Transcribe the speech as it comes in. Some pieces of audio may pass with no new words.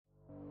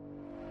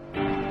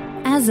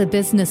As a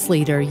business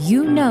leader,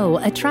 you know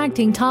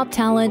attracting top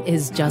talent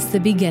is just the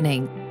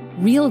beginning.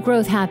 Real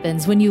growth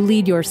happens when you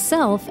lead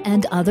yourself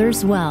and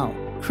others well,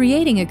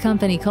 creating a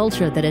company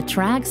culture that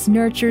attracts,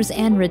 nurtures,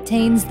 and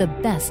retains the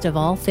best of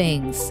all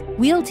things.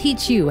 We'll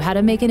teach you how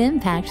to make an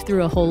impact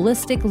through a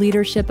holistic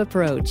leadership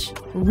approach,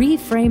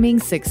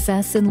 reframing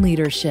success in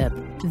leadership.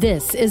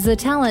 This is the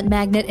Talent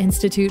Magnet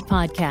Institute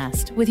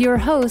podcast with your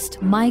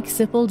host, Mike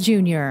Sipple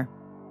Jr.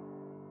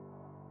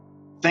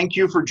 Thank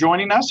you for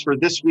joining us for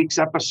this week's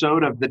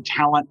episode of the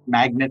Talent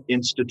Magnet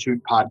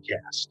Institute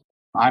podcast.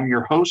 I'm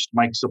your host,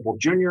 Mike Sipple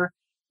Jr.,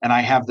 and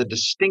I have the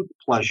distinct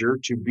pleasure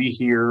to be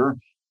here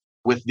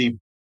with the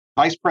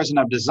Vice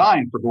President of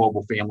Design for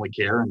Global Family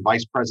Care and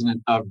Vice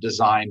President of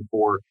Design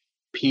for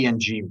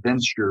P&G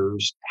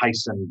Ventures,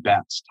 Tyson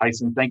Betts.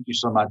 Tyson, thank you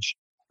so much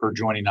for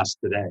joining us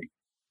today.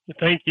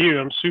 Thank you.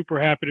 I'm super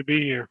happy to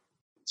be here.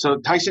 So,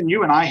 Tyson,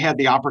 you and I had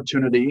the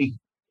opportunity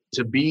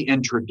to be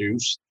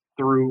introduced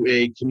through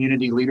a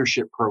community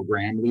leadership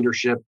program,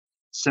 Leadership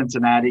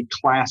Cincinnati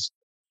Class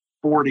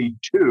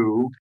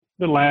 42.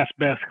 The last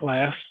best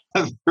class.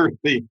 through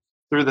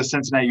the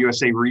Cincinnati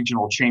USA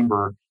Regional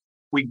Chamber.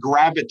 We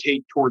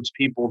gravitate towards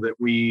people that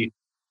we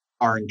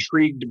are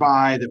intrigued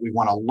by, that we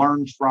want to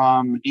learn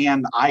from,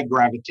 and I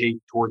gravitate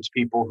towards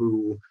people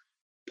who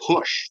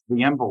push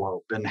the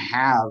envelope and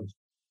have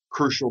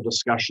crucial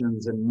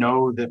discussions and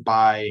know that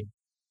by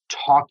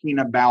talking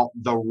about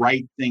the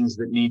right things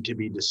that need to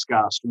be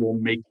discussed will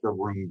make the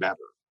room better.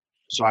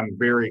 So I'm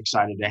very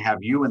excited to have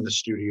you in the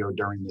studio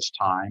during this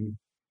time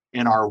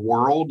in our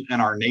world, in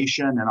our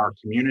nation, in our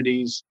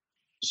communities.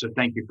 So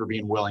thank you for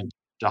being willing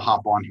to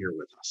hop on here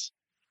with us.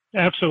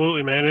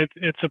 Absolutely, man.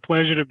 It's a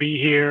pleasure to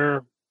be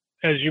here.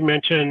 As you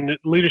mentioned,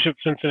 Leadership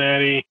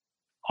Cincinnati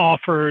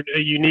offered a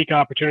unique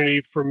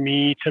opportunity for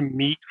me to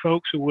meet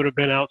folks who would have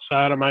been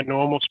outside of my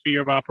normal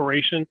sphere of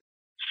operation.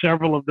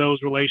 Several of those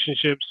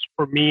relationships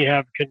for me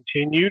have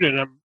continued, and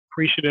I'm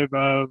appreciative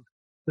of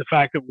the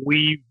fact that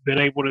we've been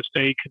able to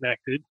stay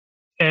connected,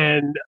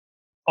 and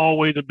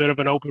always a bit of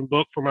an open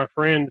book for my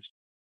friends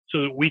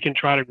so that we can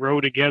try to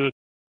grow together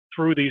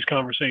through these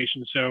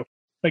conversations. So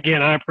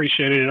again, I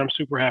appreciate it, and I'm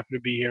super happy to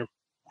be here.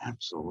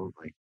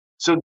 Absolutely.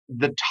 So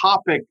the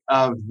topic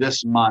of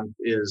this month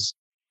is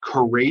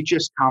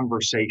courageous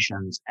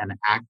conversations and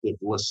active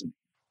listening.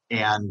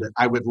 And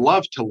I would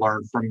love to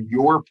learn from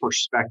your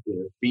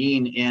perspective,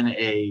 being in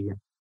a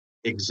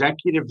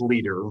executive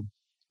leader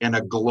in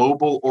a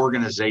global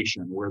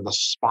organization where the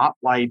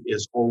spotlight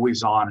is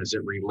always on as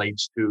it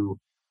relates to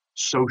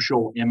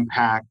social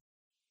impact,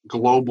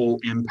 global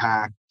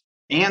impact,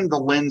 and the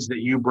lens that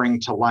you bring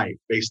to life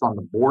based on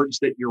the boards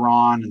that you're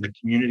on and the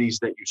communities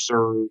that you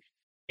serve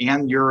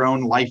and your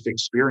own life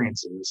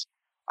experiences.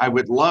 I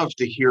would love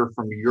to hear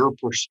from your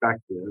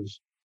perspective,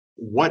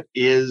 what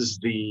is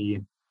the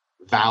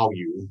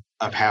value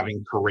of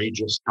having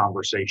courageous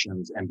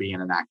conversations and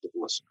being an active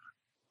listener?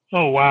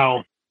 Oh,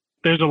 wow.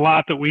 There's a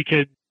lot that we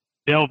could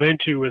delve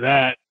into with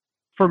that.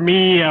 For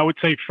me, I would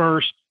say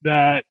first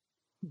that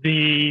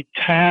the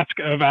task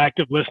of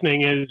active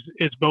listening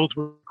is both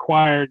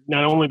required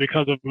not only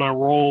because of my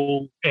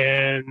role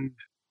and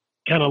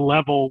kind of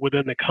level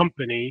within the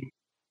company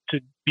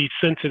to be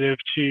sensitive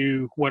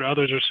to what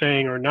others are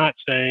saying or not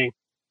saying,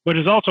 but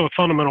is also a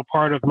fundamental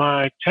part of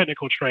my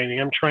technical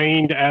training. I'm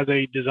trained as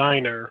a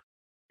designer,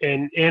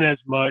 and in as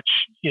much,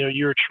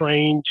 you're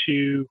trained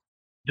to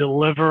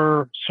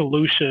deliver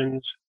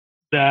solutions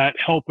that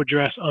help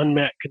address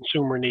unmet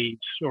consumer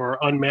needs or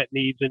unmet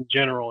needs in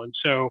general. And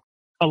so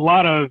a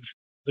lot of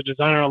the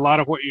designer, a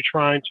lot of what you're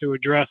trying to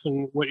address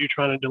and what you're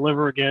trying to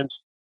deliver against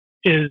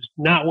is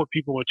not what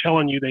people are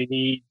telling you they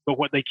need, but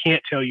what they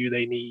can't tell you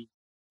they need.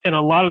 And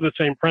a lot of the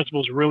same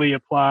principles really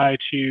apply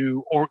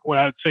to what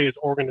I would say is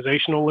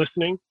organizational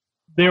listening.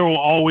 There will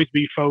always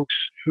be folks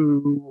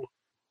who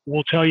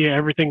will tell you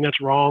everything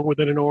that's wrong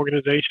within an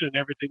organization and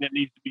everything that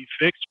needs to be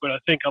fixed. But I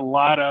think a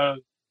lot of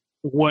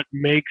what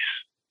makes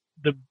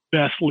the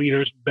best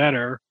leaders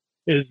better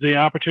is the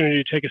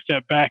opportunity to take a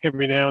step back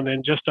every now and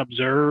then, just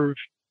observe,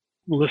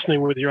 listening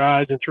with your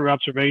eyes and through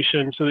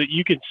observation so that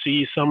you can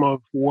see some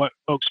of what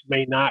folks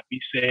may not be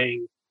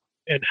saying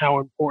and how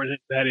important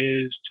that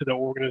is to the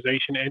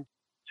organization and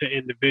to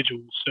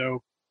individuals.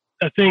 So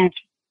I think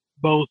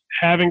both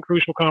having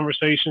crucial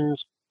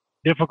conversations,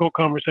 difficult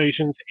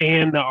conversations,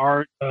 and the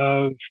art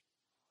of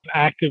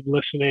active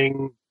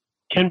listening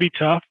can be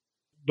tough,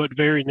 but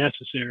very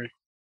necessary.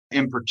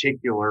 In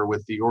particular,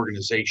 with the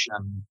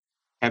organization,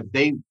 have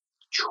they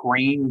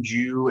trained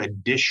you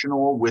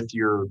additional with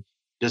your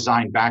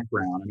design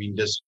background? I mean,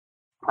 does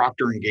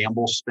Procter &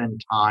 Gamble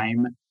spend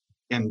time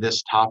in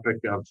this topic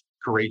of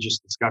courageous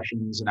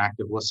discussions and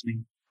active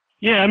listening?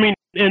 Yeah, I mean,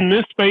 in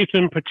this space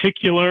in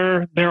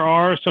particular, there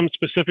are some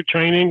specific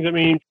trainings. I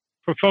mean,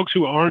 for folks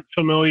who aren't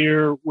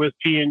familiar with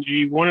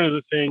P&G, one of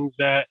the things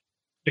that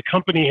the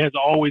company has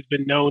always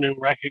been known and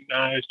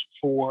recognized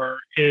for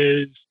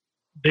is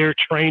their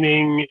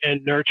training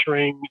and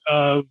nurturing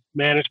of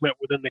management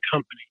within the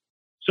company.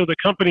 So the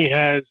company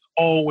has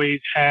always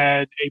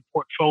had a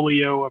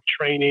portfolio of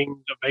trainings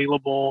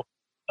available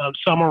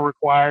Some are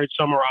required,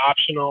 some are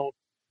optional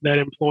that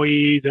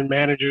employees and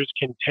managers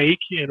can take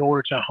in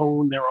order to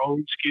hone their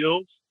own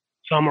skills.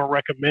 Some are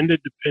recommended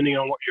depending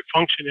on what your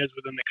function is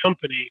within the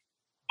company.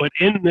 But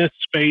in this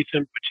space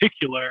in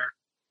particular,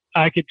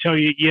 I could tell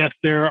you, yes,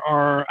 there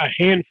are a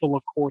handful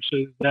of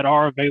courses that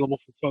are available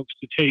for folks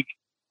to take.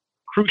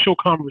 Crucial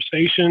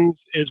Conversations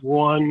is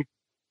one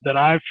that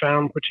I've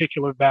found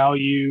particular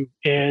value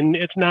in.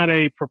 It's not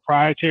a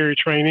proprietary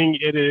training.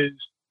 It is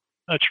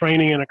a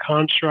training and a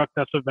construct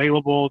that's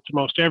available to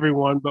most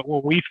everyone. But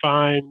when we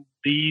find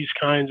these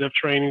kinds of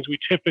trainings, we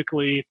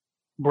typically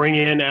bring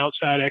in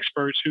outside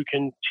experts who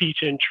can teach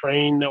and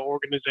train the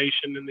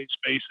organization in these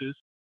spaces.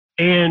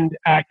 And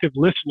active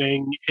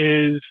listening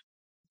is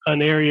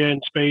an area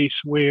and space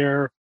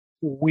where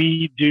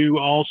we do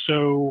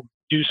also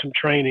do some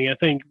training. I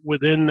think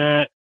within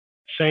that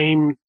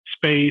same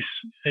space,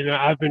 and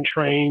I've been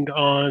trained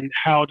on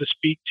how to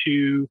speak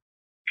to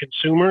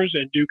consumers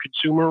and do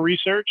consumer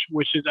research,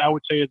 which is, I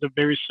would say, is a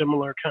very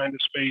similar kind of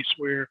space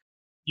where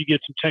you get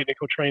some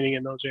technical training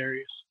in those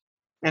areas.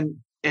 And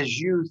as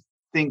you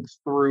think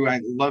through, I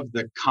love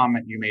the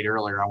comment you made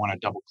earlier. I want to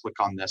double click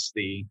on this,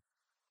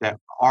 that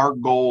our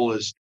goal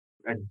is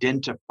to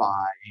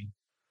identify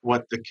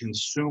what the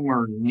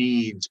consumer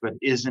needs but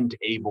isn't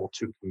able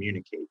to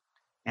communicate.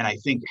 And I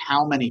think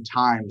how many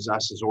times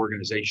us as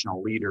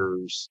organizational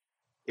leaders,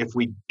 if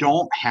we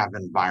don't have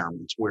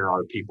environments where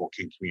our people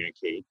can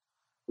communicate,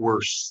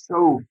 we're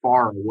so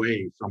far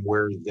away from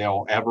where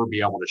they'll ever be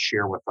able to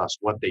share with us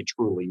what they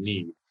truly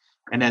need.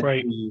 And at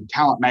Right. the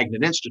Talent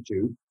Magnet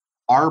Institute,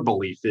 our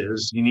belief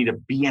is you need to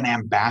be an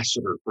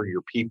ambassador for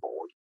your people.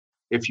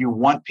 If you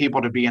want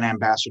people to be an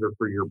ambassador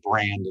for your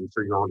brand and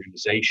for your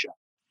organization,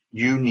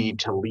 you need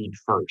to lead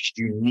first.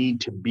 You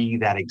need to be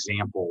that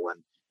example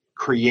and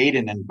create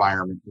an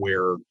environment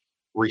where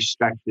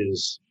respect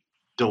is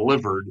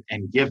delivered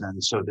and given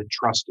so that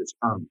trust is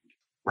earned,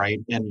 right?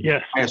 And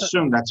Yes. I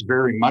assume that's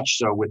very much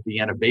so with the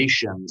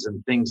innovations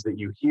and things that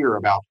you hear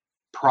about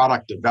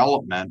product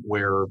development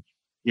where,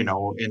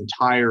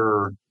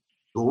 entire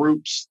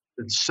groups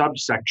and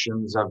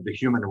subsections of the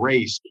human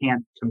race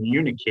can't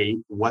communicate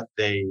what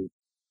they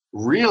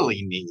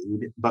really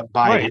need, but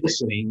by Right.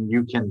 listening,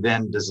 you can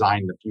then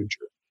design the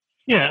future.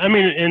 Yeah. I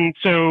mean, and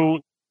so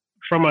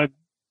from a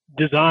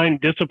design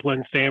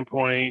discipline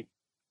standpoint,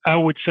 I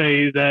would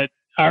say that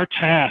our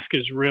task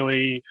is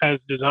really, as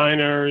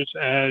designers,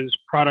 as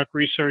product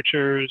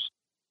researchers,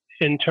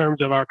 in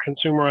terms of our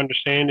consumer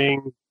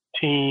understanding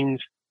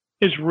teams,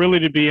 is really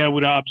to be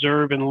able to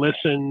observe and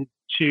listen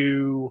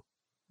to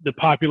the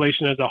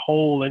population as a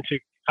whole and to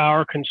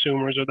our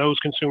consumers or those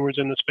consumers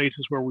in the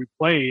spaces where we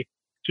play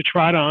to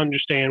try to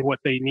understand what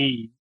they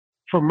need.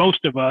 For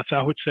most of us,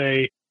 I would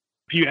say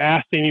if you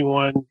asked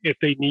anyone if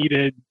they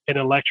needed an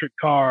electric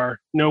car,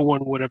 no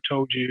one would have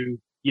told you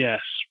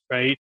yes,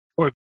 right?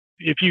 Or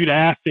if you'd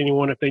asked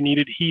anyone if they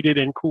needed heated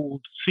and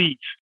cooled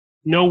seats,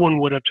 no one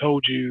would have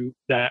told you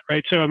that,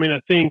 right? So, I mean, I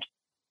think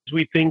as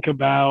we think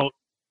about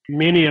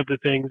many of the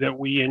things that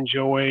we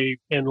enjoy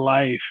in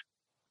life,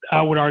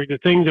 I would argue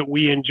the things that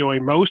we enjoy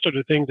most are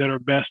the things that are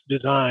best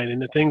designed.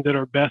 And the things that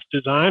are best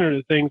designed are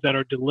the things that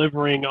are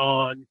delivering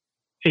on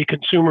a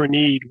consumer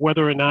need,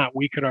 whether or not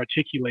we could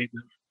articulate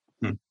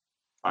them.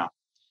 Wow.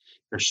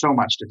 There's so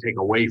much to take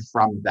away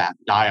from that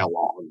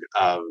dialogue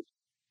of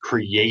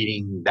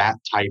creating that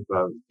type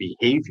of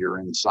behavior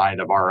inside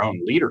of our own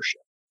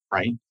leadership,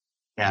 right?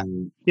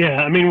 And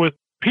Yeah, I mean, with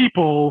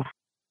people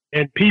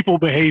and people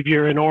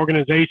behavior in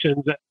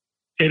organizations,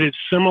 it is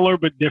similar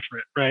but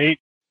different, right?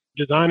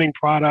 Designing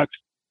products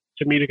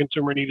to meet a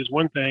consumer need is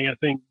one thing. I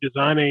think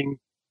designing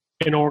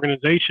an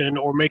organization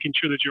or making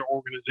sure that your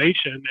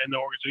organization and the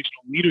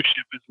organizational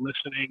leadership is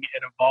listening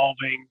and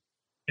evolving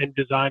and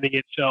designing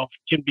itself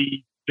can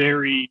be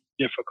very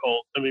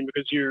difficult. I mean,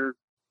 because you're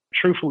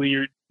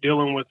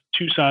dealing with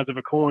two sides of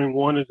a coin.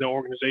 One is the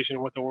organization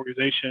and what the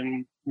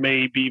organization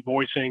may be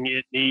voicing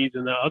it needs,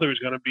 and the other is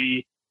going to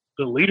be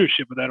the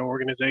leadership of that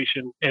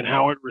organization and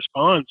how it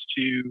responds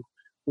to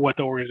what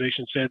the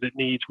organization said it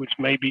needs, which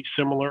may be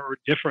similar or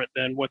different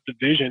than what the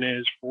vision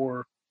is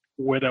for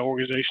where the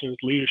organization's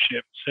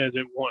leadership says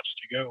it wants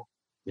to go.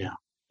 yeah,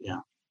 yeah.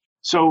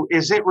 So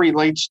as it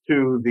relates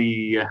to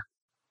the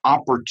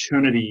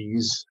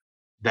opportunities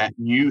that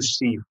you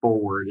see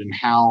forward and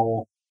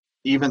how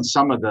even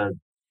some of the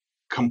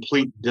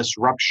complete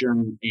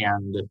disruption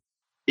and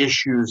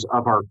issues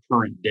of our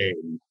current day,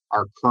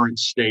 our current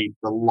state,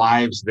 the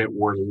lives that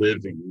we're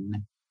living,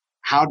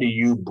 how do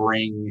you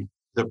bring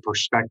the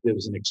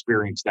perspectives and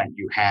experience that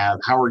you have?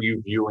 How are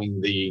you viewing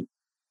the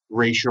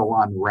racial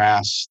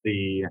unrest,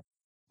 the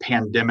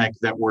pandemic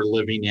that we're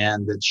living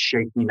in that's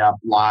shaking up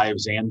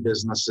lives and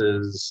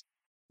businesses?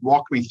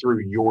 Walk me through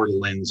your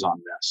lens on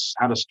this.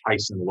 How does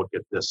Tyson look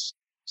at this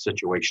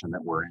situation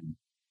that we're in?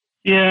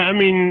 Yeah, I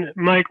mean,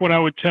 Mike, what I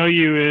would tell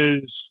you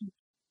is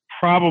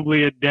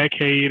probably a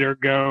decade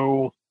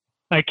ago,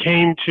 I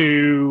came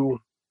to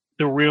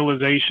the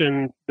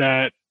realization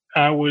that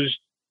I was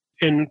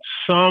in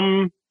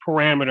some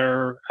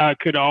parameter, I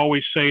could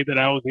always say that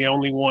I was the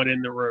only one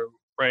in the room,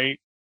 right?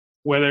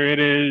 whether it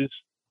is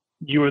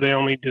you are the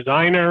only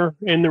designer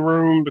in the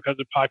room because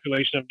the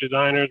population of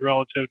designers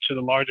relative to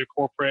the larger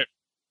corporate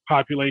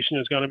population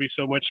is going to be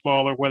so much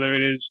smaller, whether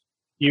it is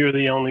you're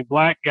the only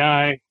black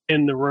guy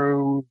in the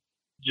room,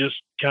 just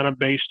kind of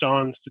based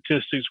on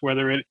statistics,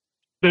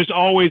 there's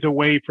always a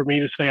way for me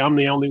to say I'm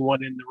the only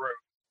one in the room.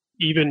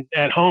 Even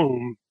at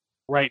home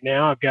right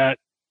now, I've got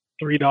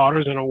 3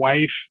 daughters and a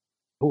wife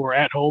who are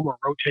at home or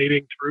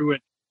rotating through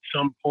at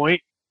some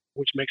point,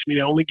 which makes me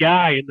the only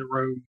guy in the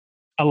room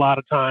a lot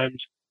of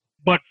times.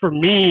 But for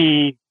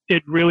me,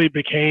 it really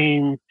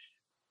became,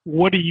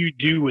 what do you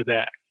do with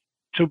that?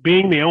 So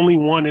being the only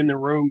one in the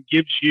room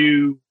gives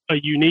you a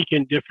unique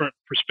and different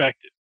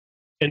perspective.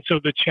 And so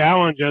the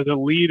challenge as a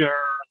leader,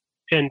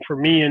 and for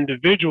me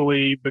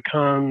individually,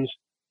 becomes,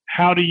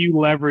 how do you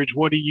leverage,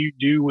 what do you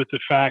do with the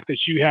fact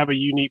that you have a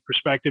unique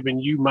perspective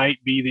and you might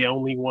be the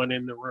only one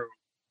in the room?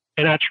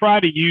 And I try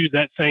to use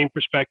that same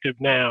perspective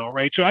now,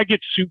 right? So I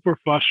get super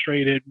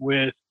frustrated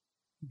with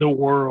the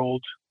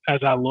world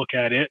as I look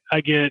at it.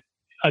 I get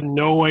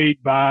annoyed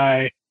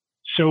by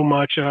so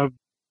much of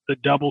the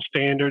double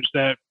standards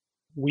that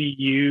we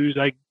use.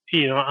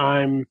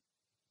 I'm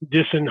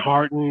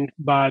disheartened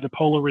by the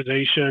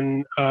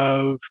polarization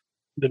of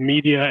the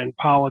media and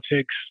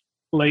politics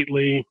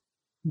lately.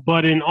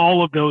 But in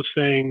all of those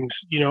things,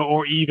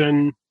 or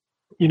even,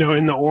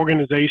 in the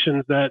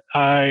organizations that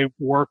I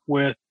work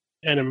with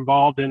and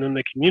involved in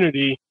the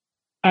community,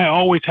 I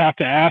always have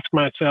to ask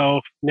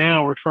myself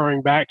now,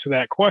 referring back to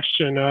that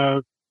question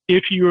of,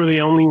 if you are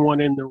the only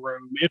one in the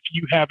room, if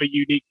you have a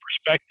unique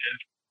perspective,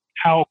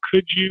 how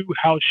could you,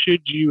 how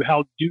should you,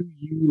 how do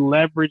you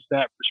leverage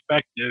that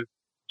perspective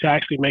to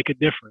actually make a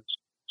difference?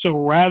 So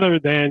rather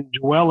than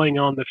dwelling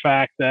on the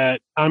fact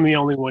that I'm the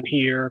only one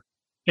here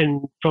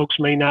and folks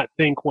may not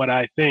think what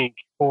I think,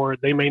 or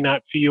they may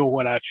not feel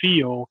what I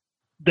feel,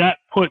 that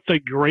puts a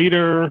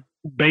greater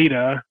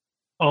beta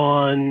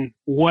on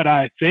what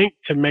I think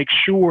to make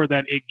sure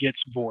that it gets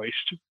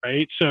voiced,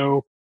 right?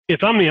 So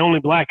if I'm the only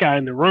black guy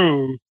in the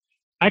room,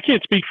 I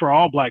can't speak for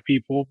all black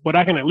people, but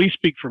I can at least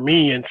speak for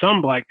me and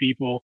some black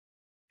people.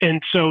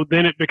 And so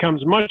then it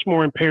becomes much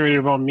more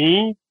imperative on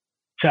me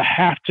to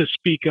have to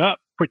speak up,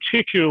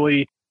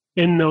 particularly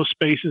in those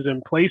spaces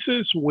and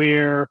places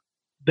where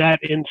that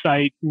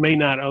insight may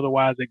not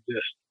otherwise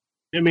exist.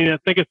 I mean, I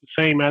think it's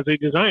the same as a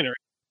designer.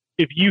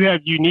 If you have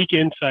unique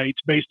insights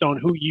based on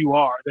who you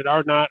are that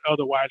are not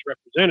otherwise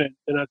represented,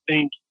 then I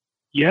think,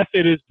 yes,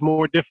 it is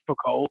more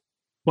difficult,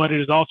 but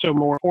it is also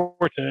more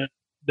important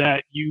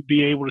that you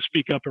be able to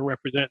speak up and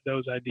represent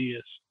those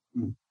ideas.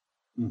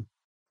 Mm-hmm.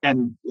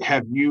 And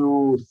have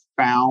you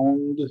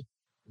found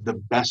the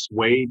best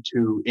way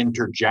to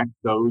interject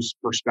those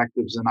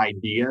perspectives and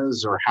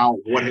ideas, or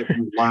what have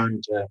you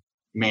learned to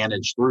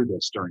manage through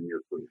this during your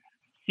career?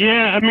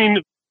 Yeah, I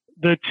mean,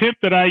 the tip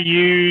that I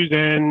use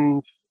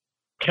and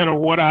kind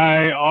of what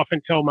I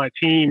often tell my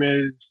team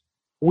is,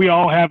 we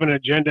all have an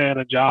agenda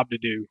and a job to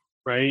do,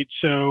 right?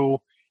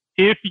 So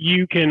if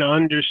you can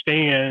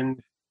understand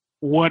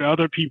what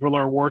other people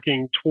are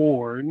working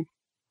toward,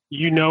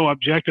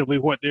 objectively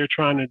what they're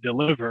trying to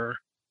deliver,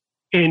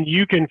 and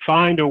you can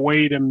find a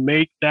way to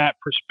make that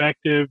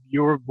perspective,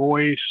 your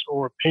voice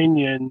or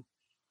opinion,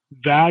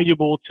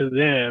 valuable to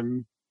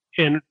them,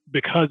 and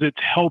because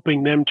it's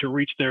helping them to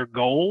reach their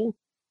goal,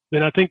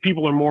 then I think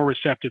people are more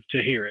receptive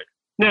to hear it.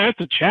 Now,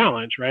 it's a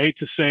challenge, right?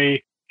 To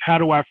say, how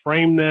do I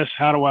frame this?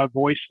 How do I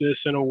voice this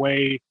in a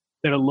way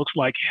that it looks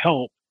like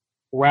help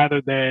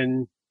rather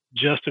than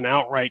just an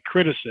outright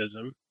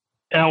criticism?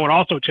 And I would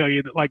also tell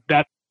you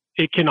that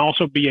it can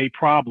also be a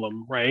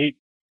problem, right?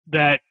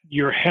 That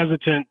you're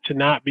hesitant to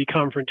not be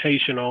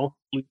confrontational.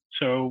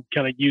 So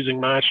kind of using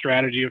my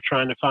strategy of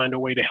trying to find a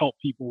way to help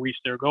people reach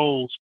their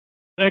goals,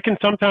 that can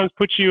sometimes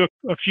put you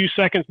a few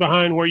seconds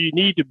behind where you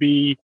need to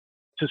be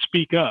to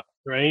speak up,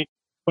 right?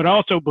 But I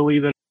also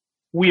believe that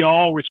we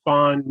all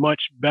respond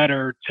much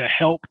better to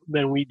help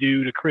than we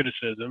do to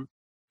criticism.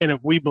 And if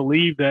we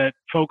believe that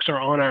folks are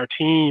on our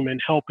team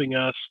and helping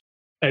us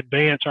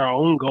advance our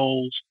own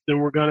goals, then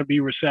we're going to be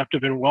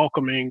receptive and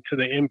welcoming to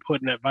the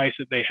input and advice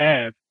that they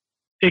have.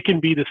 It can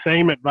be the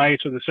same advice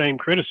or the same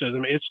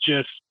criticism. It's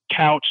just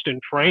couched and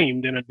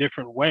framed in a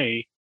different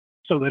way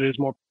so that it's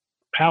more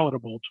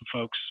palatable to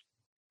folks.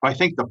 I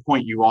think the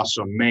point you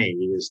also made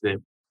is that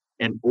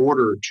in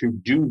order to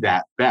do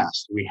that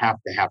best, we have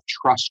to have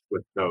trust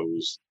with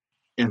those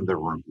in the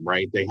room,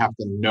 right? They have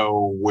to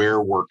know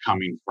where we're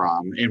coming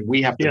from. And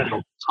we have to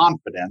build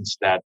confidence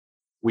that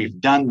we've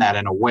done that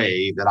in a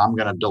way that I'm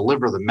going to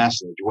deliver the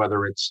message,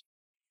 whether it's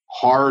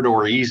hard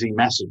or easy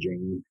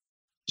messaging,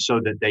 so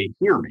that they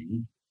hear me.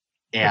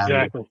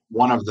 And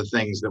one of the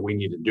things that we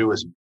need to do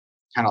is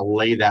kind of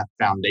lay that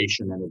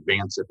foundation in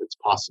advance if it's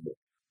possible,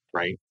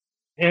 right?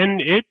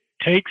 And it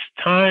takes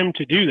time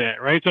to do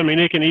that, right? So, I mean,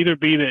 it can either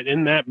be that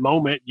in that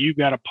moment, you've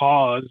got to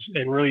pause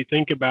and really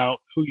think about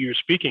who you're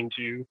speaking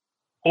to,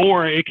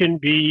 or it can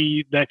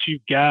be that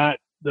you've got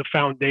the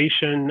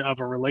foundation of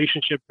a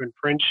relationship and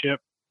friendship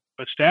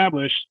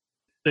established,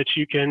 that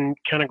you can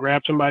kind of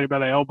grab somebody by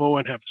the elbow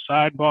and have a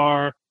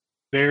sidebar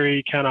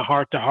very kind of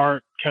heart to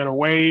heart kind of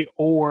way,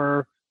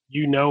 or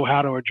you know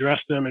how to address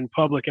them in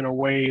public in a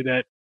way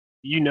that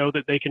you know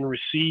that they can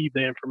receive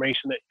the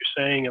information that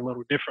you're saying a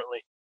little differently.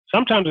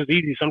 Sometimes it's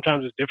easy,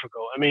 sometimes it's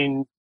difficult. I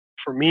mean,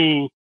 for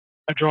me,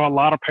 I draw a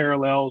lot of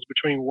parallels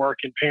between work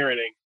and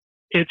parenting.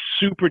 It's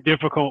super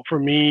difficult for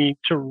me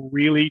to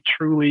really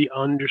truly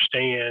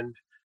understand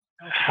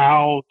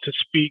how to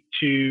speak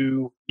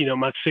to,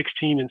 my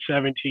 16 and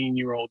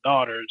 17-year-old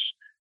daughters,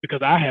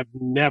 because I have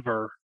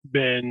never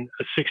been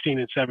a 16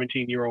 and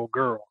 17-year-old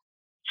girl.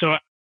 So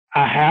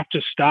I have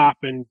to stop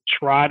and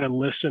try to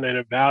listen and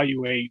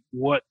evaluate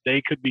what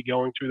they could be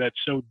going through that's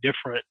so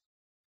different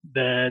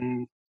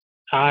than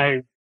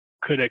I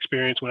could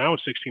experience when I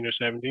was 16 or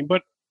 17.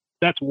 But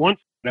that's one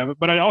side of it.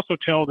 But I also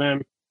tell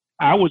them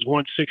I was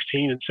once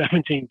 16 and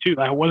 17 too.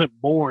 I wasn't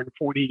born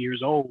 40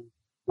 years old.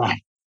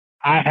 Right.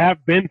 I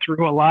have been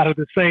through a lot of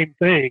the same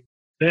thing.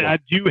 That Yeah. I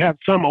do have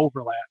some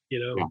overlap,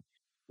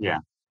 Yeah.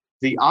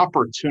 The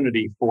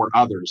opportunity for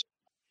others.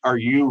 Are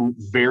you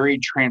very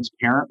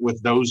transparent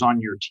with those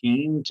on your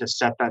team to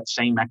set that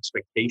same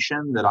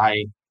expectation that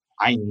I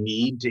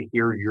need to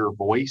hear your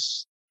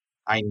voice?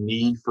 I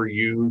need for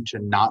you to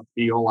not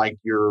feel like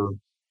you're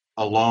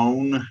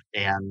alone.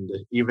 And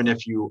even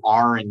if you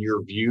are in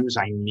your views,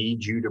 I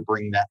need you to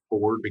bring that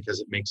forward because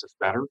it makes us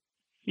better.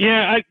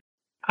 Yeah,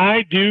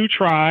 I do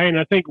try, and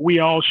I think we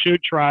all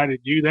should try to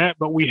do that,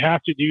 but we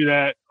have to do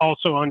that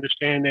also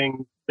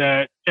understanding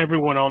that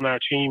everyone on our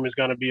team is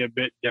going to be a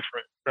bit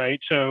different, right?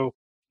 So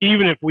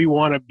even if we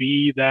want to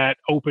be that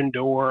open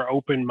door,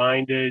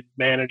 open-minded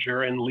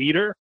manager and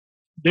leader,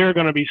 there are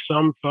going to be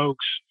some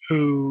folks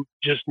who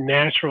just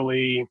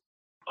naturally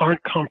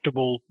aren't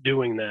comfortable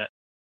doing that.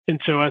 And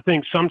so I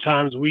think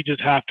sometimes we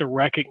just have to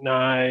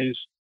recognize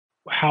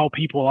how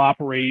people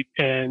operate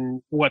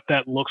and what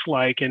that looks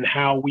like and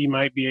how we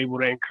might be able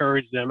to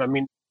encourage them. I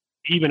mean,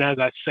 even as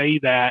I say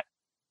that,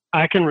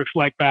 I can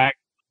reflect back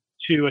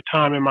to a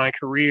time in my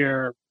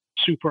career,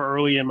 super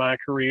early in my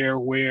career,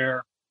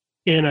 where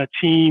in a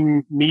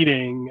team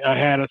meeting, I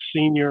had a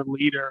senior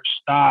leader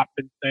stop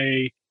and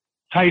say,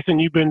 Tyson,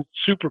 you've been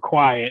super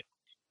quiet,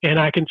 and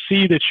I can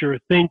see that you're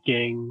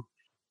thinking.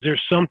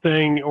 There's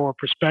something or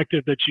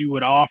perspective that you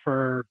would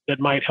offer that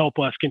might help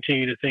us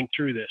continue to think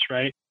through this,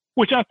 right?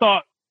 Which I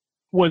thought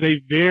was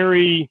a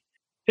very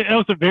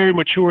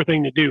mature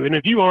thing to do. And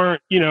if you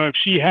aren't, if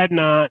she had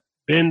not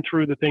been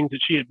through the things that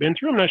she had been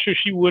through, I'm not sure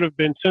she would have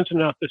been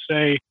sensitive enough to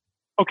say,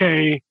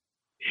 okay,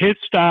 his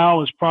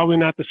style is probably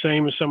not the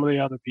same as some of the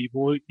other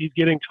people. He's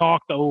getting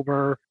talked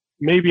over.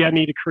 Maybe I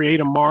need to create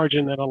a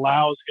margin that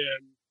allows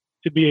him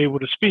to be able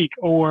to speak.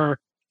 Or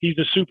he's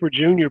a super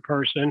junior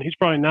person. He's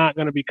probably not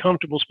going to be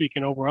comfortable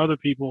speaking over other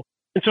people.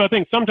 And so I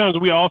think sometimes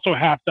we also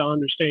have to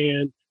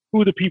understand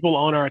who the people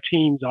on our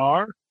teams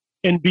are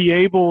and be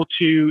able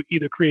to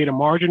either create a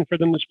margin for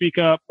them to speak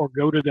up or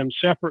go to them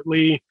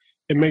separately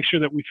and make sure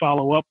that we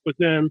follow up with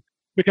them.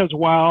 Because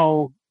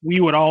while we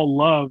would all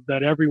love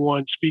that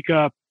everyone speak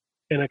up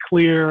in a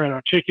clear and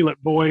articulate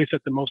voice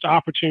at the most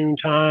opportune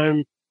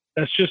time,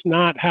 that's just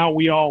not how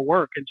we all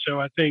work. And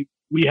so I think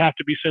we have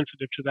to be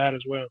sensitive to that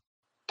as well.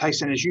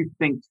 Tyson, as you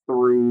think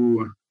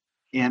through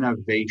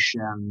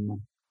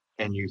innovation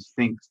and you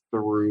think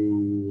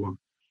through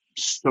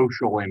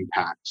social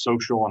impact,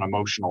 social and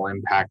emotional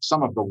impact,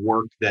 some of the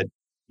work that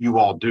you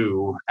all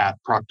do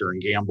at Procter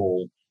 &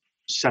 Gamble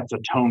sets a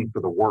tone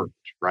for the work,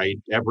 right?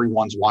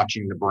 Everyone's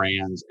watching the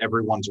brands,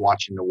 everyone's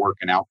watching the work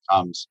and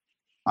outcomes.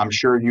 I'm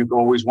sure you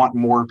always want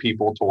more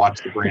people to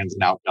watch the brands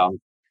and outcomes.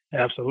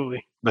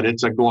 Absolutely. But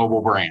it's a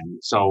global brand.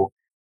 So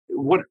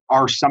what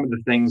are some of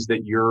the things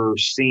that you're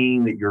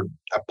seeing, that you're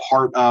a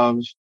part of,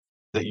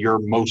 that you're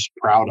most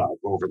proud of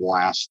over the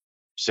last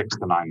 6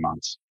 to 9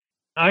 months?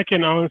 I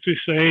can honestly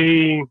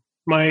say,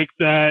 Mike,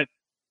 that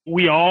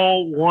we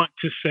all want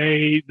to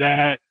say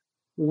that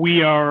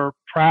we are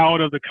proud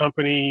of the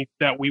company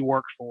that we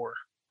work for.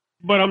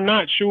 But I'm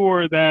not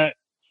sure that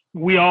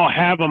we all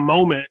have a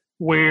moment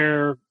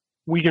where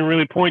we can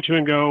really point to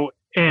and go,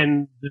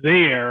 and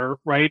there,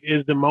 right,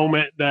 is the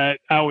moment that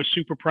I was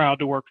super proud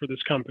to work for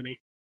this company.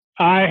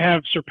 I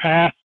have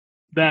surpassed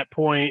that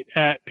point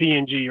at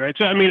P&G, right?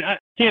 So, I mean, I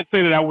can't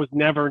say that I was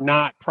never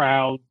not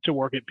proud to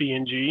work at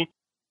P&G.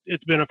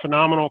 It's been a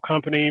phenomenal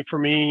company for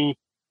me.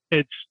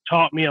 It's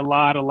taught me a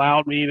lot,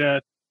 allowed me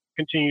to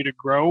continue to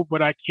grow.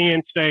 But I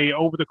can say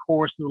over the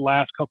course of the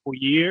last couple of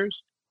years,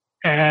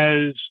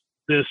 as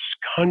this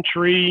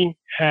country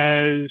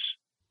has,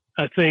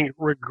 I think,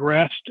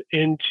 regressed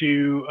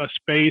into a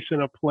space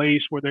and a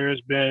place where there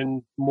has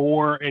been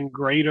more and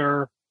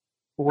greater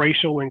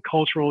racial and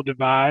cultural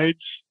divides,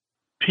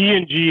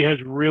 P&G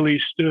has really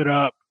stood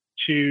up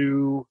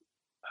to,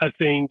 I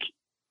think,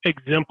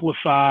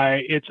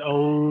 exemplify its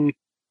own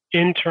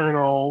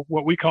internal,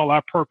 what we call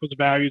our purpose,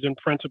 values, and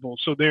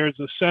principles. So there's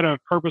a set of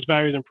purpose,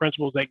 values, and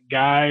principles that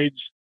guides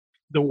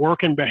the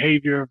work and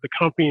behavior of the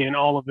company and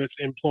all of its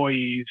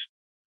employees.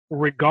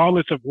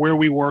 Regardless of where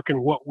we work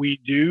and what we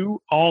do,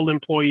 all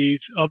employees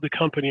of the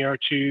company are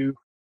to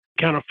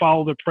kind of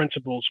follow the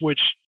principles,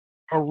 which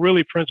are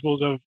really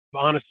principles of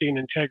honesty and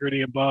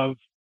integrity above,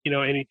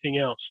 anything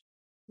else.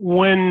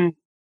 When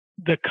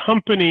the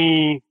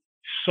company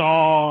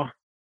saw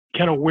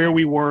kind of where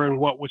we were and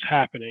what was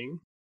happening,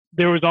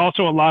 there was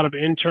also a lot of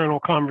internal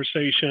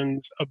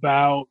conversations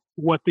about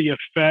what the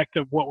effect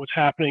of what was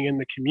happening in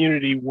the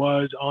community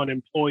was on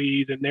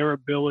employees and their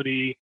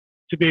ability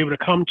to be able to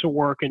come to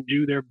work and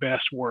do their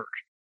best work.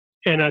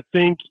 And I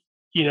think,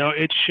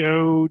 it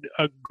showed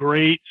a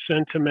great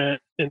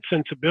sentiment and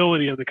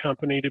sensibility of the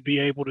company to be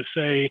able to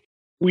say,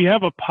 we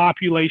have a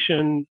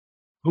population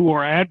who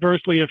are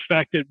adversely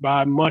affected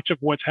by much of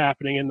what's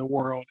happening in the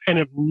world. And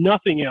if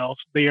nothing else,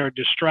 they are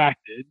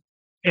distracted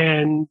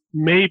and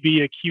may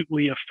be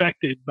acutely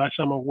affected by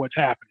some of what's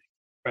happening,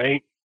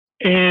 right?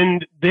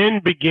 And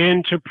then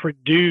begin to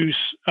produce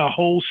a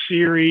whole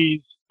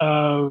series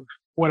of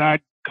what I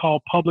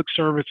call public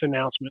service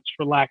announcements,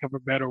 for lack of a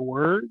better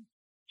word,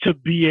 to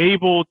be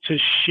able to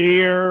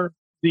share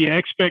the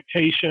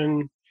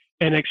expectation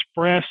and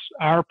express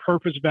our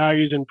purpose,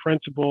 values, and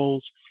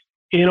principles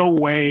in a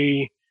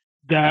way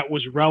that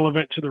was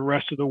relevant to the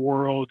rest of the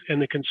world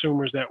and the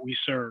consumers that we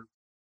serve.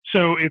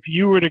 So if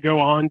you were to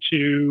go on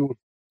to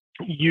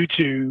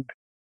YouTube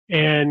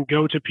and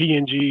go to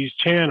P&G's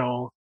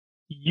channel,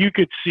 you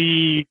could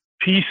see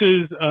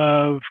pieces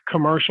of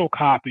commercial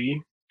copy,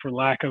 for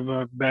lack of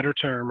a better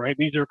term, right?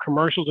 These are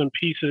commercials and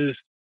pieces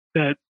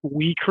that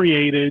we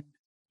created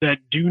that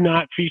do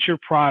not feature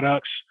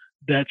products,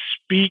 that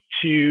speak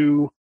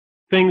to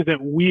things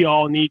that we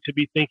all need to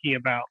be thinking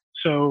about.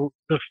 So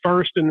the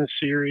first in the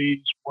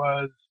series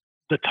was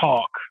The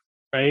Talk,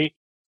 right?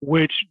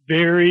 Which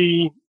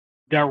very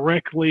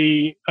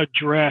directly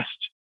addressed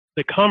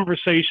the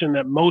conversation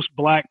that most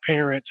Black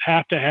parents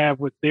have to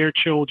have with their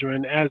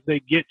children as they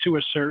get to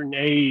a certain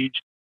age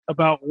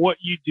about what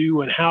you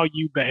do and how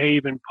you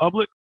behave in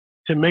public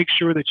to make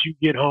sure that you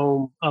get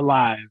home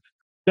alive.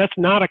 That's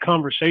not a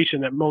conversation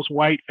that most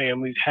white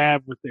families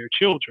have with their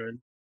children,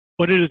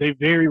 but it is a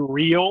very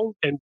real,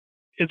 and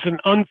it's an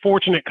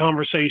unfortunate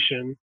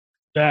conversation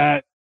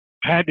that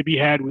had to be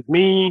had with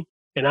me,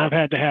 and I've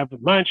had to have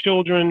with my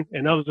children,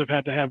 and others have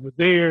had to have with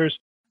theirs,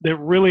 that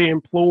really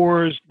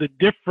implores the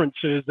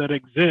differences that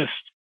exist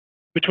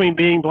between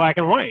being Black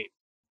and white.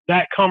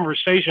 That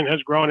conversation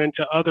has grown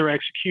into other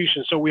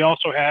executions. So we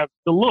also have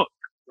the look,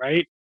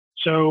 right?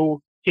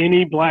 So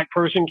any Black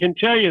person can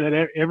tell you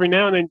that every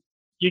now and then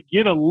you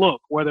get a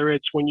look, whether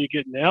it's when you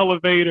get in the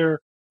elevator,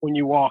 when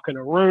you walk in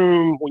a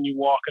room, when you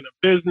walk in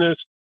a business.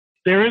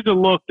 There is a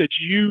look that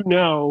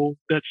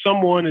that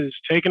someone is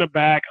taken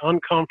aback,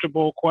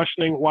 uncomfortable,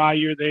 questioning why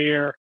you're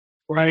there,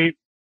 right?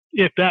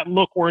 If that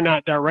look were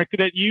not directed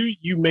at you,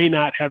 you may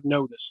not have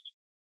noticed.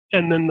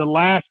 And then the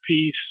last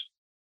piece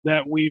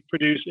that we've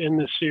produced in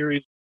this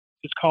series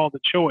is called The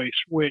Choice,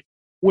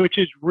 which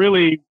is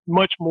really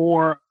much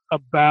more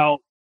about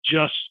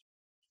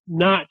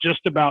not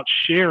just about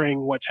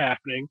sharing what's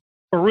happening,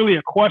 but really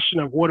a question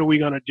of what are we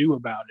going to do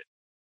about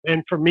it.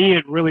 And for me,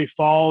 it really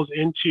falls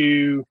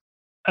into,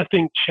 I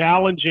think,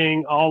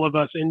 challenging all of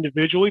us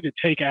individually to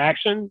take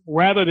action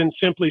rather than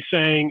simply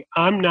saying,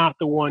 I'm not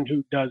the one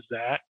who does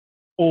that,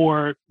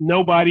 or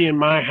nobody in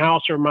my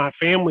house or my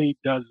family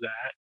does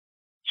that,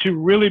 to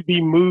really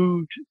be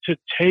moved to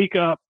take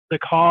up the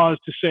cause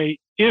to say,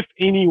 if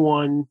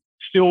anyone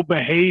still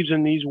behaves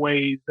in these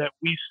ways that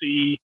we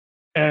see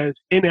as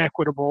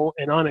inequitable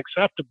and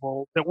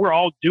unacceptable, that we're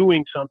all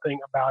doing something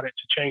about it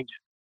to change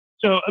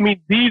it. So,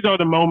 these are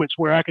the moments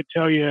where I could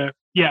tell you,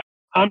 yeah,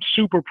 I'm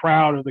super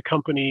proud of the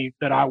company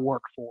that I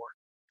work for,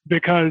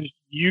 because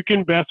you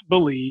can best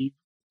believe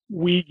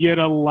we get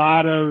a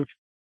lot of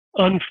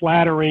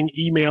unflattering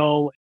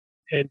email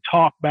and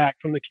talk back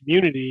from the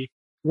community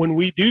when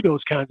we do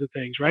those kinds of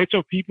things, right?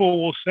 So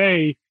people will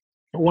say,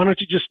 why don't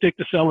you just stick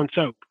to selling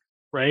soap,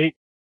 right?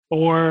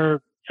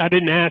 Or I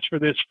didn't ask for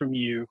this from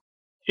you.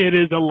 It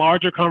is a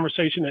larger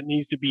conversation that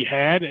needs to be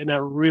had, and I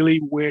really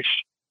wish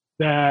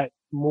that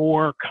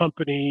more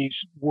companies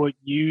would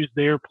use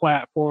their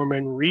platform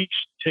and reach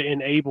to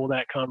enable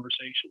that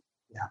conversation.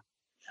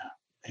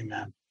 Yeah.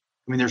 Amen.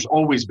 There's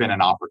always been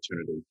an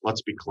opportunity.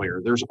 Let's be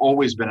clear. There's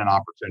always been an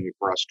opportunity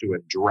for us to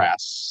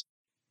address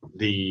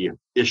the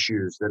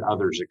issues that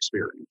others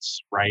experience,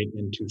 right?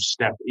 And to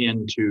step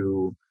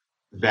into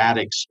that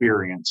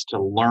experience,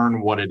 to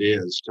learn what it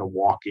is to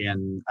walk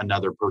in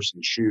another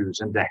person's shoes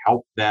and to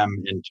help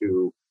them and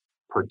to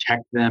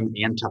protect them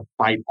and to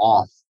fight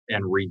off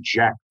and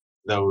reject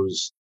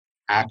those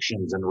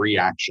actions and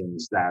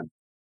reactions that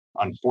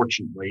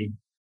unfortunately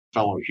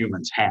fellow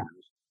humans have.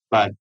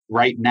 But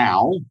right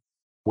now,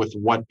 with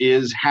what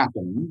is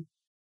happening,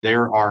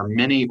 there are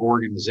many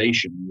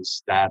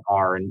organizations that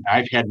are, and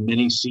I've had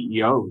many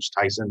CEOs,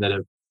 Tyson, that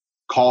have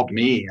called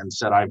me and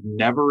said, I've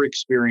never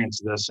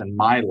experienced this in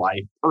my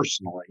life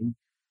personally,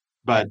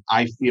 but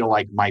I feel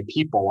like my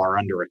people are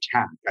under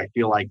attack. I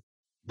feel like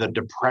the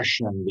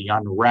depression, the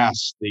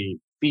unrest, the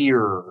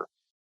fear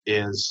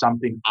is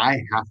something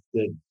I have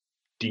to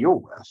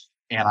deal with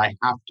and I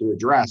have to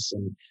address.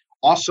 And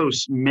also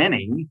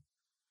many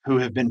who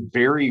have been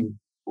very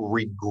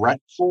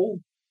regretful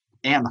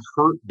and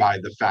hurt by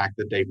the fact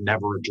that they've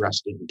never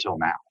addressed it until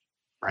now,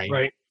 right?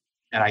 Right.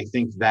 And I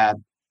think that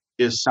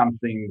is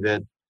something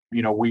that,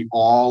 we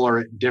all are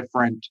at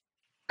different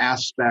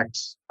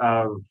aspects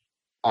of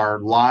our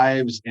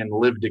lives and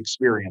lived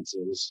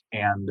experiences.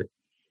 And,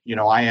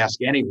 I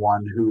ask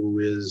anyone who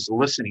is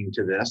listening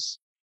to this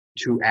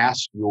to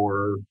ask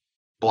your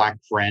Black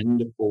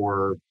friend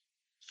or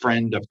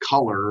friend of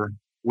color,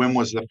 when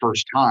was the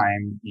first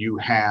time you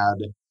had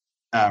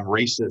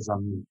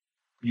racism,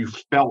 you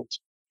felt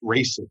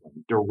racism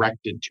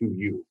directed to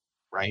you,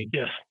 right?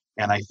 Yes.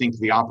 And I think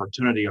the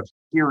opportunity of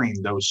hearing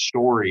those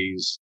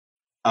stories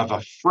of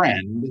a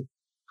friend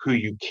who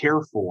you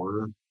care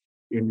for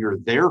and you're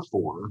there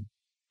for,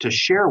 to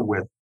share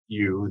with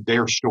you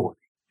their story,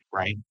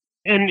 right?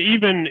 And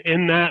even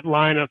in that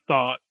line of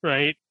thought,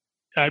 right,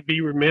 I'd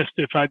be remiss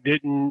if I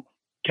didn't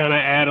kind of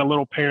add a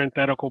little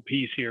parenthetical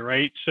piece here,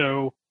 right?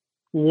 So,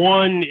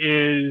 one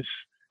is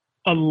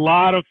a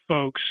lot of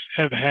folks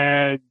have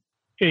had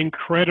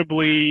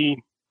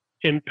incredibly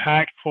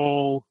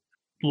impactful,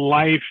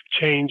 life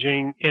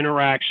changing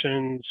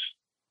interactions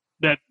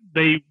that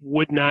they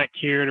would not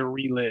care to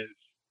relive,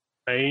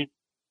 right?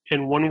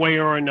 In one way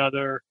or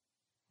another,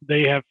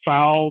 they have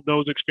filed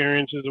those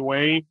experiences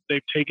away.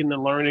 They've taken the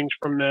learnings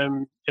from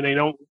them and they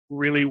don't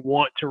really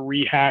want to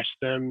rehash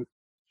them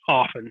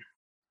often.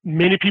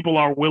 Many people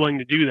are willing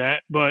to do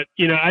that, but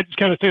I just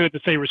kind of say that to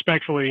say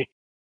respectfully,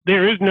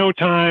 there is no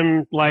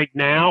time like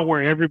now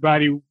where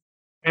everybody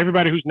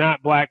who's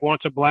not Black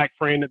wants a Black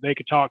friend that they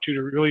could talk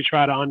to really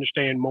try to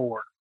understand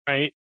more,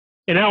 right?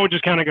 And I would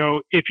just kind of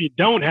go, if you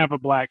don't have a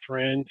Black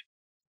friend,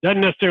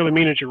 doesn't necessarily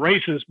mean that you're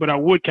racist, but I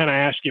would kind of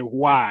ask you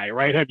why,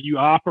 right? Have you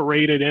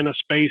operated in a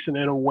space and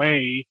in a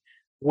way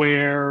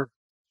where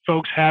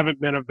folks haven't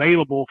been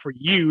available for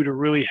you to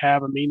really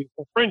have a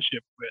meaningful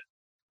friendship with?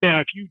 Now,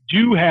 if you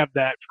do have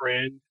that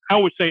friend, I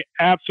would say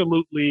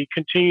absolutely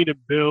continue to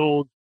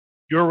build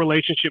your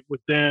relationship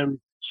with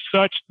them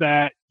such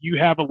that you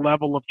have a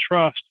level of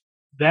trust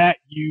that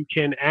you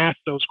can ask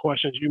those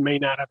questions you may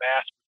not have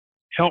asked.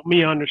 Help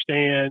me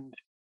understand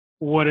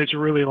what it's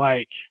really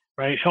like,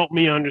 right? Help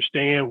me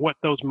understand what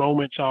those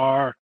moments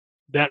are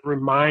that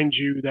remind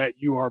you that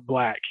you are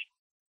Black.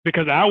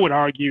 Because I would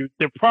argue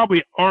there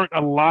probably aren't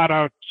a lot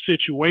of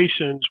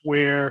situations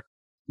where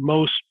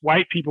most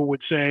white people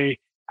would say,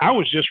 I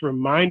was just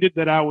reminded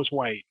that I was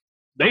white.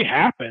 They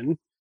happen,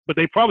 but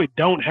they probably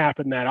don't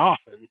happen that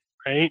often,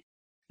 right?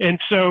 And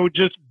so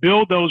just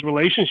build those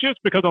relationships,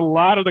 because a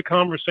lot of the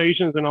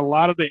conversations and a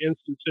lot of the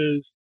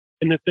instances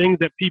and the things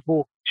that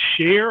people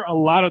share, a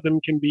lot of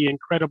them can be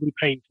incredibly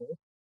painful.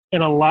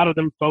 And a lot of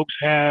them folks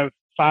have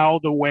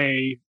filed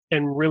away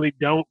and really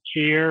don't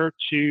care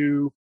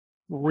to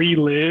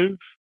relive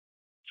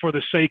for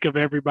the sake of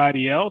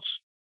everybody else.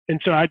 And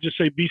so I just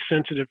say be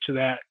sensitive to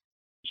that,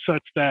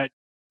 such that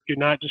you're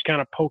not just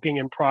kind of poking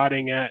and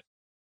prodding at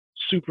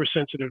super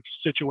sensitive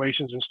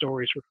situations and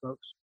stories for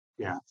folks.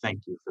 Yeah,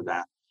 thank you for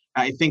that.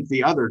 I think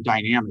the other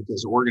dynamic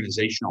as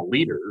organizational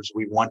leaders,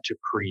 we want to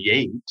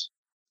create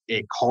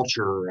a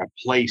culture, a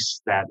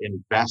place that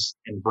invests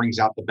and brings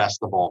out the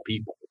best of all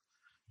people.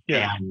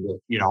 Yeah. And,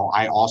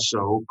 I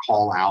also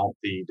call out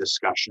the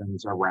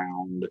discussions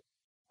around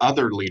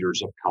other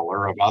leaders of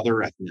color, of other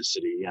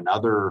ethnicity and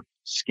other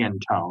skin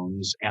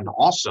tones, and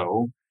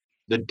also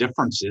the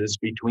differences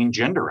between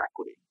gender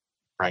equity,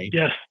 right?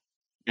 Yes.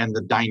 And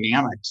the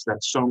dynamics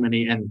that so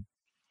many, and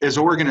as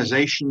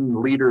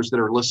organization leaders that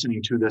are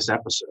listening to this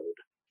episode,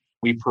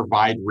 we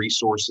provide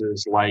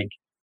resources like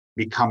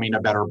becoming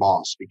a better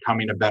boss,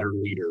 becoming a better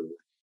leader,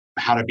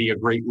 how to be a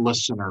great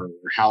listener,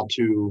 how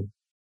to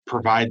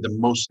provide the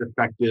most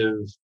effective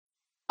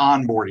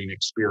onboarding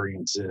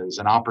experiences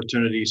and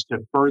opportunities to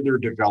further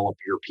develop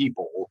your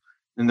people.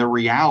 And the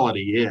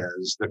reality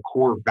is the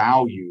core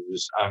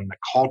values and the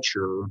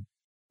culture,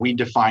 we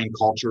define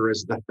culture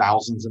as the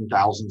thousands and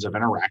thousands of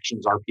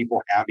interactions our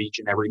people have each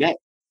and every day,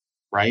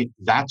 right?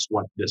 That's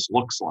what this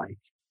looks like.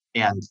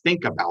 And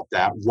think about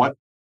that. What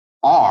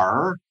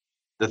are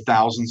the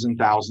thousands and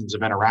thousands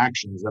of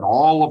interactions that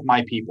all of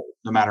my people,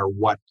 no matter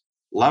what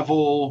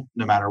level,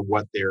 no matter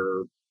what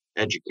their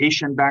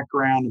education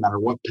background, no matter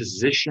what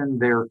position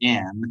they're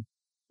in,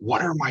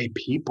 what are my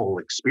people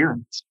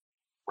experiencing,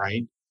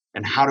 right?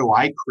 And how do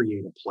I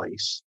create a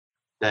place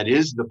that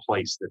is the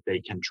place that they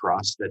can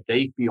trust, that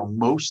they feel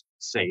most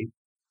safe?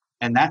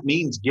 And that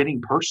means getting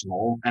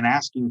personal and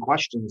asking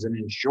questions and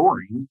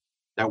ensuring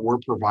that we're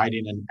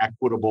providing an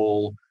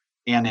equitable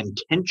and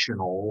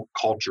intentional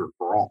culture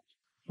for all.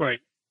 Right.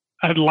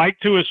 I'd like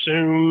to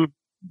assume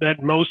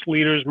that most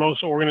leaders,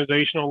 most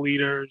organizational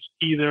leaders,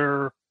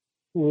 either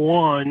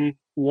one,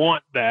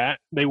 want that.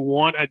 They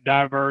want a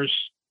diverse,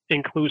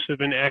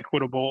 inclusive, and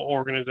equitable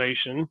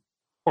organization.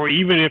 Or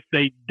even if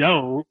they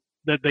don't,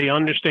 that they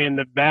understand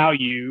the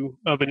value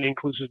of an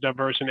inclusive,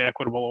 diverse, and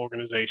equitable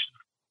organization.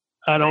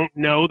 I don't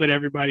know that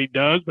everybody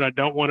does, but I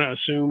don't want to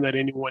assume that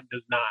anyone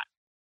does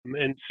not.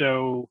 And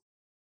so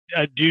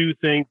I do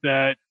think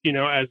that,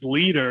 as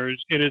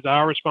leaders, it is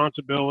our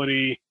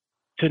responsibility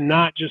to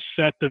not just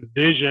set the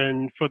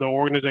vision for the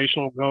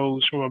organizational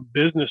goals from a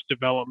business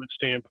development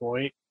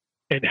standpoint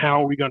and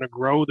how are we going to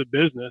grow the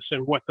business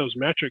and what those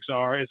metrics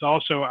are, is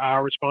also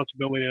our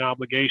responsibility and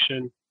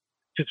obligation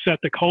to set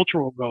the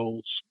cultural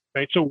goals,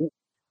 right? So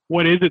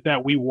what is it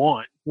that we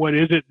want? What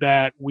is it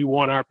that we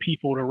want our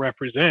people to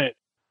represent?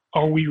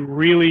 Are we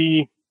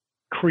really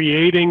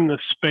creating the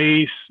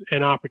space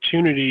and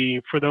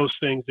opportunity for those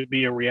things to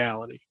be a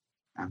reality?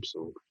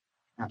 Absolutely.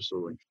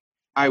 Absolutely.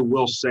 I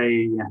will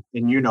say,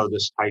 and you know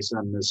this,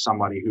 Tyson, as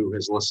somebody who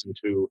has listened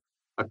to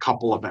a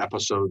couple of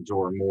episodes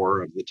or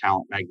more of the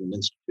Talent Magnet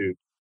Institute,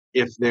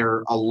 if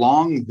they're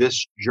along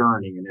this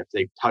journey and if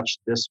they've touched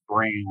this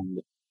brand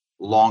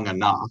long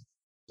enough,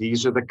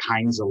 these are the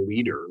kinds of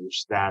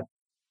leaders that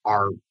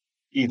are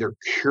either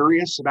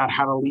curious about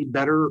how to lead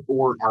better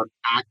or are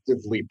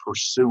actively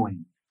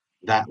pursuing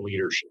that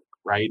leadership,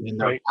 right? And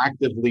they're Right.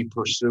 actively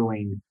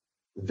pursuing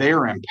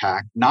their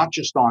impact, not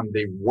just on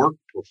the work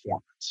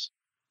performance,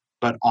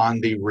 but on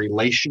the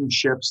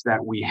relationships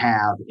that we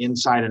have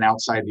inside and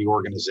outside the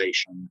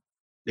organization,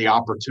 the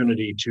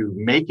opportunity to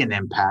make an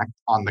impact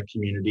on the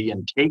community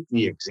and take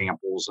the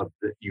examples of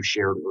that you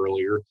shared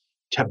earlier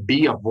to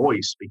be a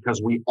voice,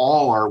 because we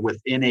all are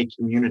within a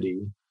community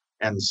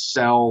and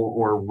sell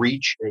or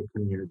reach a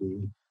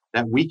community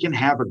that we can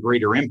have a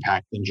greater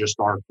impact than just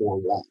our four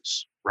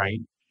walls,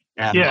 right?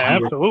 And Yeah,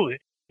 absolutely.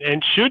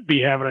 And should be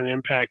having an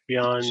impact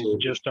beyond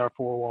Absolutely. just our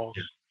four walls.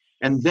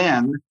 And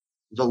then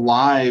the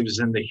lives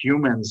and the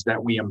humans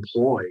that we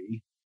employ,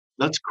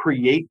 let's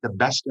create the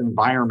best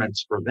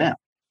environments for them.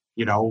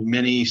 You know,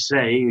 many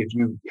say if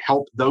you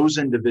help those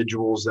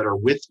individuals that are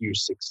with you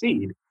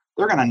succeed,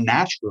 they're going to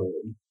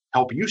naturally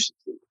help you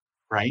succeed,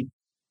 right?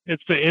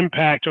 It's the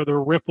impact or the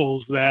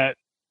ripples that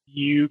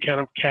you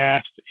kind of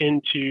cast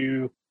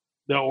into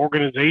the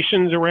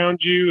organizations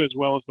around you as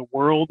well as the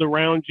world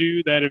around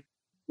you, that if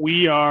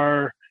we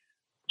are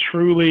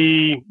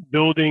truly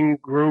building,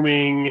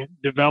 grooming,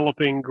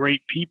 developing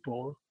great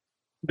people,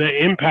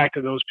 the impact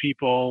of those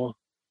people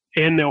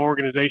in the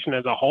organization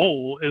as a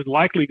whole is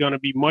likely going to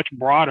be much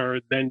broader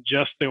than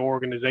just the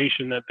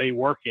organization that they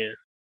work in.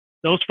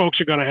 Those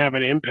folks are going to have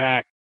an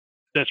impact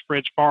that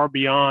spreads far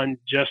beyond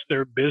just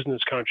their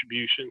business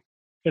contribution.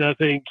 And I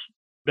think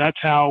that's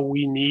how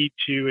we need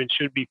to and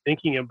should be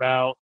thinking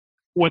about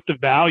what the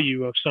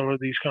value of some of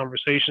these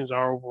conversations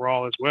are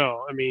overall as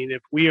well. I mean,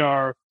 if we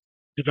are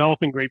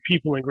developing great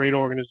people and great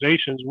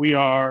organizations, we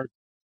are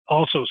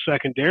also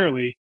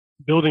secondarily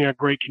building a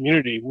great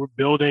community. We're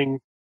building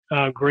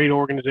great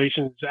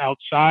organizations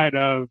outside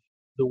of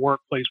the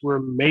workplace. We're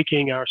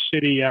making our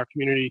city, our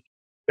community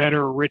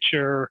better,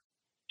 richer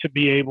to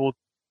be able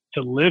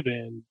to live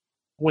in.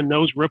 When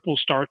those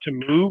ripples start to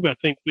move, I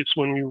think it's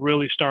when we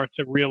really start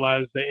to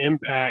realize the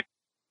impact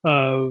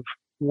of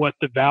what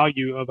the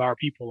value of our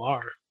people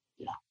are.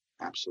 Yeah,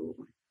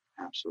 absolutely.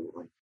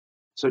 Absolutely.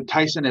 So,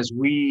 Tyson, as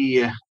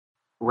we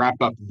wrap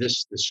up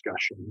this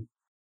discussion,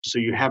 so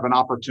you have an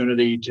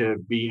opportunity to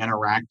be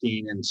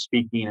interacting and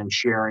speaking and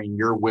sharing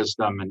your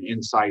wisdom and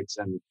insights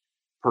and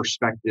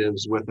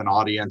perspectives with an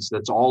audience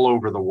that's all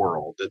over the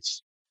world.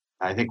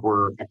 I think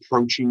we're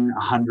approaching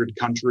 100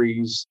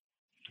 countries.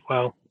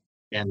 Wow.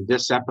 And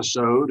this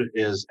episode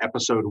is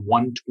episode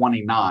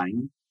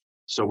 129.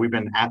 So we've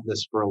been at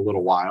this for a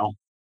little while.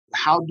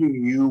 How do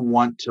you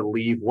want to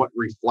leave? What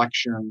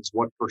reflections,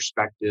 what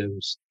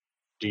perspectives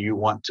do you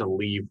want to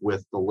leave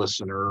with the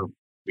listener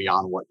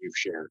beyond what you've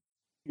shared?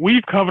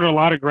 We've covered a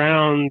lot of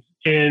ground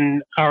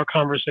in our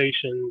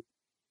conversation,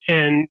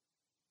 and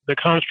the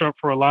construct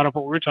for a lot of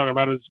what we're talking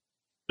about is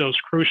those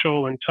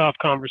crucial and tough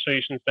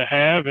conversations to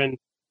have. And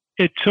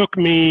it took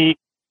me,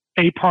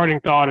 a parting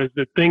thought is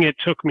the thing it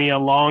took me a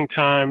long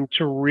time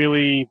to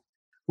really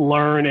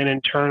learn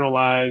and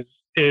internalize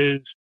is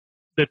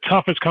the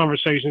toughest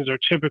conversations are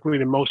typically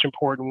the most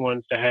important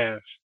ones to have.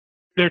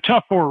 They're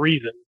tough for a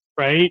reason,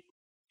 right?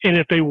 And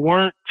if they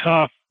weren't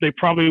tough, they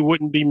probably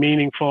wouldn't be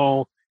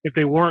meaningful. If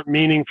they weren't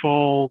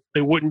meaningful,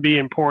 they wouldn't be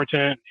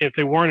important. If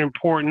they weren't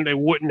important, they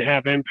wouldn't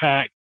have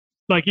impact.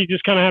 Like you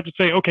just kind of have to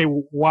say, okay,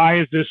 why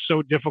is this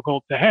so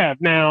difficult to have?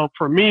 Now,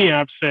 for me,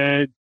 I've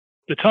said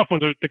the tough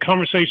ones are the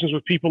conversations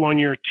with people on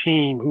your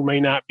team who may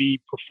not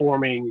be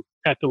performing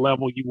at the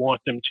level you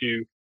want them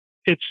to.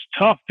 It's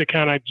tough to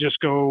kind of just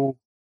go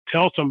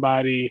tell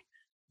somebody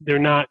they're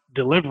not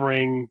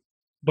delivering,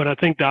 but I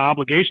think the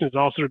obligation is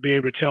also to be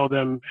able to tell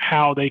them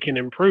how they can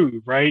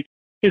improve, right?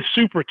 It's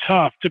super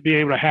tough to be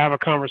able to have a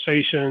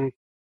conversation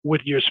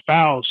with your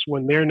spouse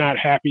when they're not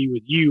happy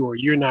with you or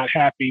you're not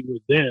happy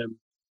with them.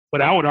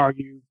 But I would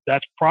argue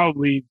that's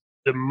probably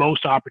the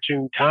most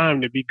opportune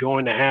time to be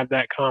going to have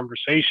that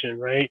conversation,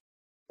 right?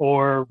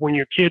 Or when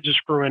your kids are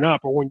screwing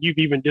up or when you've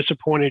even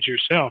disappointed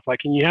yourself. Like,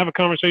 can you have a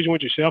conversation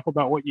with yourself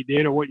about what you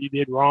did or what you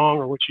did wrong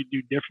or what you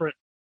do different?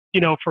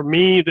 You know, for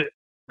me,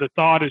 the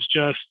thought is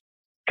just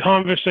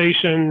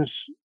conversations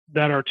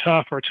that are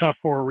tough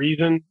for a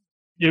reason.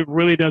 It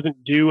really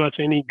doesn't do us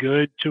any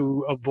good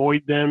to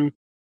avoid them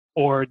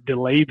or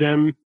delay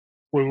them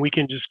when we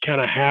can just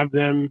kind of have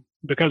them,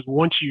 because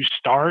once you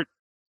start,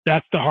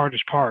 that's the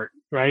hardest part.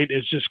 right?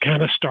 It's just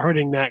kind of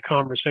starting that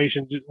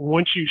conversation.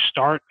 Once you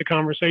start the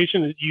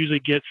conversation, it usually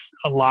gets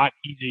a lot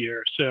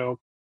easier. So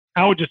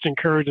I would just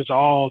encourage us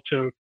all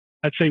to,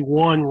 I'd say,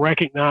 one,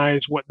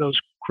 recognize what those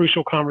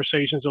crucial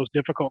conversations, those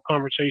difficult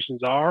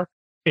conversations are,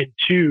 and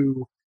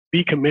two,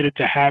 be committed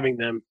to having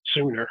them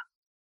sooner.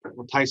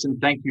 Well, Tyson,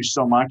 thank you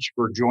so much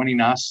for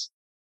joining us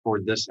for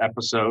this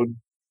episode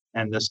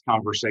and this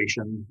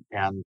conversation.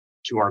 And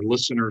to our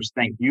listeners,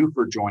 thank you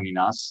for joining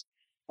us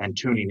and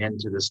tuning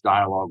into this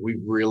dialogue. We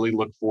really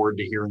look forward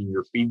to hearing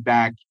your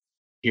feedback,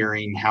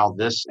 hearing how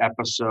this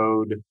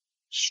episode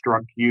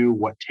struck you,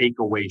 what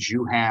takeaways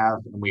you have,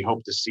 and we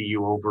hope to see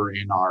you over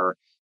in our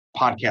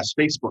podcast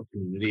Facebook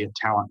community at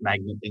Talent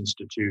Magnet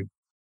Institute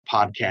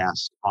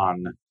podcast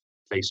on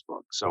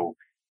Facebook. So,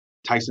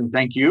 Tyson,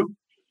 thank you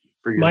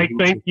for your Mike.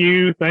 Thank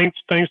you. Thanks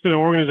to the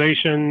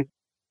organization.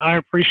 I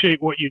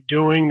appreciate what you're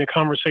doing, the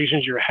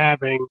conversations you're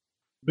having,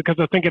 because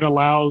I think it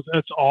allows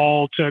us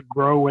all to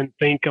grow and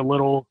think a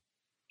little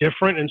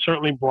different and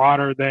certainly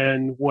broader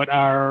than what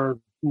our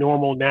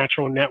normal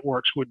natural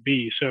networks would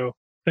be. So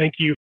thank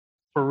you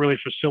for really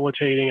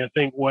facilitating, I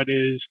think, what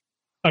is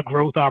a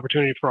growth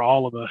opportunity for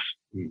all of us.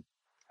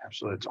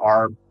 Absolutely. It's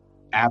our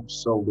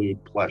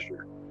absolute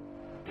pleasure.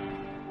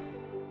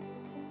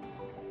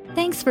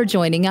 Thanks for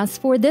joining us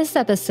for this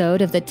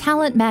episode of the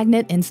Talent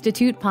Magnet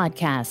Institute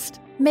podcast.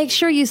 Make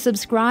sure you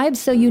subscribe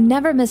so you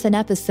never miss an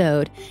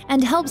episode,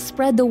 and help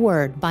spread the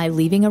word by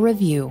leaving a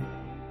review.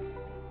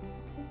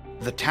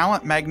 The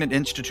Talent Magnet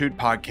Institute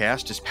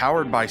podcast is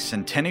powered by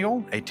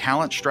Centennial, a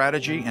talent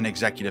strategy and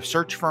executive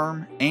search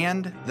firm,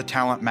 and the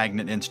Talent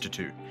Magnet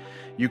Institute.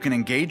 You can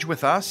engage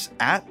with us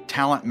at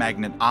Talent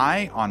Magnet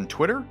I on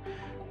Twitter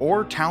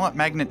or Talent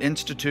Magnet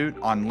Institute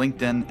on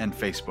LinkedIn and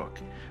Facebook.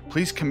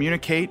 Please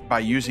communicate by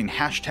using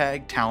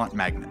hashtag Talent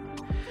Magnet.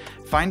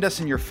 Find us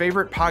in your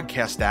favorite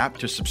podcast app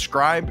to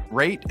subscribe,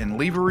 rate, and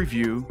leave a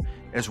review,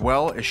 as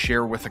well as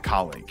share with a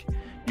colleague.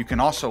 You can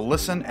also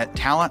listen at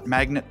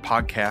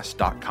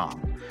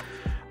talentmagnetpodcast.com.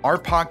 Our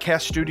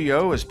podcast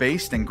studio is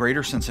based in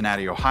Greater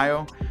Cincinnati,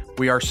 Ohio.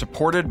 We are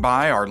supported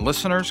by our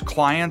listeners,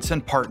 clients,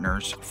 and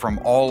partners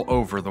from all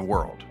over the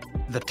world.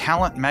 The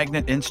Talent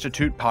Magnet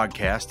Institute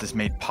podcast is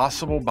made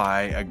possible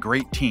by a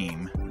great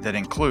team that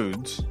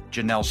includes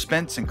Janelle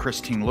Spence and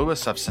Christine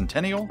Lewis of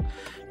Centennial,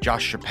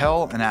 Josh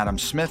Chappelle and Adam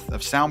Smith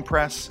of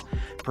SoundPress,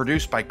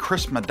 produced by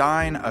Chris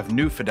Medine of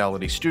New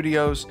Fidelity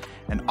Studios,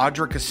 and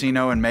Audra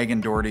Casino and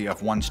Megan Doherty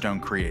of One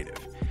Stone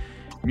Creative.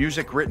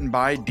 Music written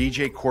by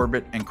DJ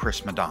Corbett and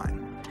Chris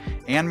Medine.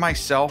 And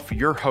myself,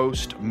 your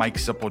host, Mike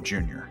Sipple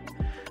Jr.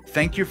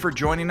 Thank you for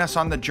joining us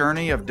on the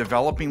journey of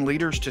developing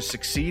leaders to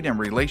succeed in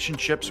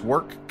relationships,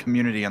 work,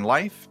 community, and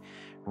life,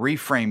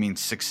 reframing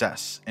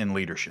success in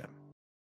leadership.